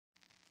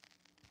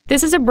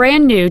This is a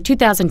brand new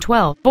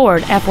 2012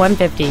 Ford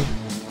F-150.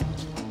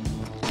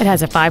 It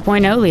has a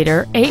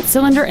 5.0-liter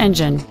 8-cylinder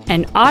engine,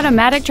 an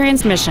automatic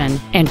transmission,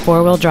 and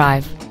 4-wheel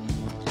drive.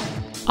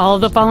 All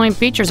of the following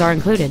features are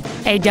included: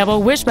 a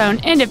double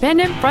wishbone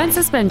independent front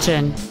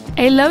suspension,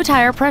 a low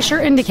tire pressure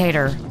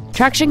indicator,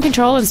 traction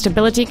control and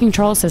stability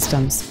control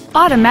systems,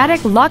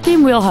 automatic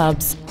locking wheel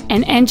hubs,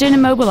 an engine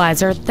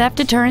immobilizer theft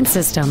deterrent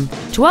system,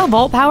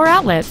 12-volt power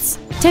outlets,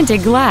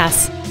 tinted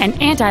glass, an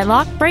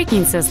anti-lock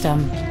braking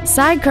system,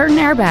 side curtain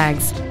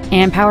airbags,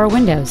 and power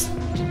windows.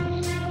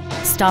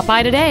 Stop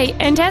by today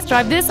and test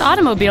drive this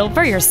automobile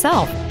for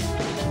yourself.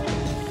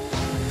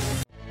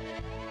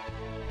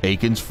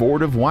 Akins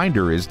Ford of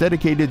Winder is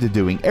dedicated to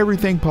doing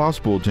everything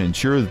possible to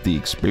ensure that the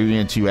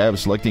experience you have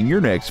selecting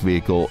your next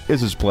vehicle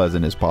is as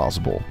pleasant as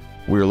possible.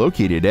 We're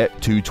located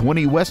at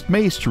 220 West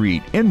May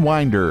Street in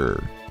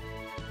Winder.